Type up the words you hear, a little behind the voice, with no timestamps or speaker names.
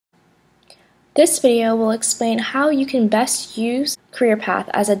This video will explain how you can best use CareerPath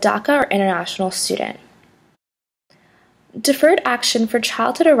as a DACA or international student. Deferred Action for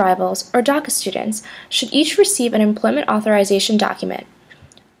Childhood Arrivals, or DACA students, should each receive an employment authorization document.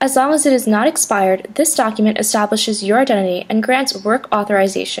 As long as it is not expired, this document establishes your identity and grants work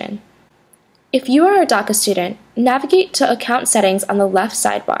authorization. If you are a DACA student, navigate to Account Settings on the left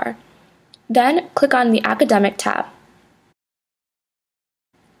sidebar. Then click on the Academic tab.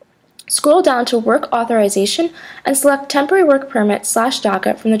 Scroll down to Work Authorization and select Temporary Work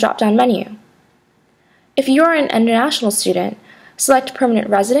Permit/DACA from the drop-down menu. If you are an international student, select Permanent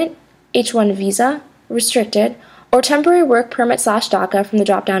Resident, H-1 Visa, Restricted, or Temporary Work Permit/DACA from the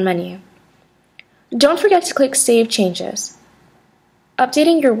drop-down menu. Don't forget to click Save Changes.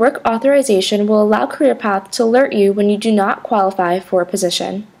 Updating your work authorization will allow CareerPath to alert you when you do not qualify for a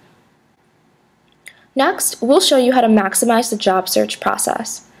position. Next, we'll show you how to maximize the job search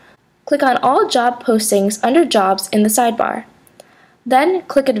process. Click on all job postings under Jobs in the sidebar. Then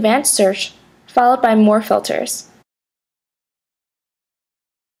click Advanced Search, followed by More Filters.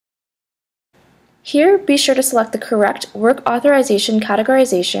 Here, be sure to select the correct work authorization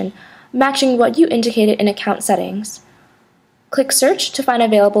categorization, matching what you indicated in Account Settings. Click Search to find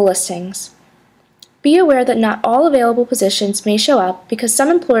available listings. Be aware that not all available positions may show up because some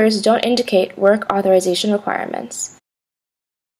employers don't indicate work authorization requirements.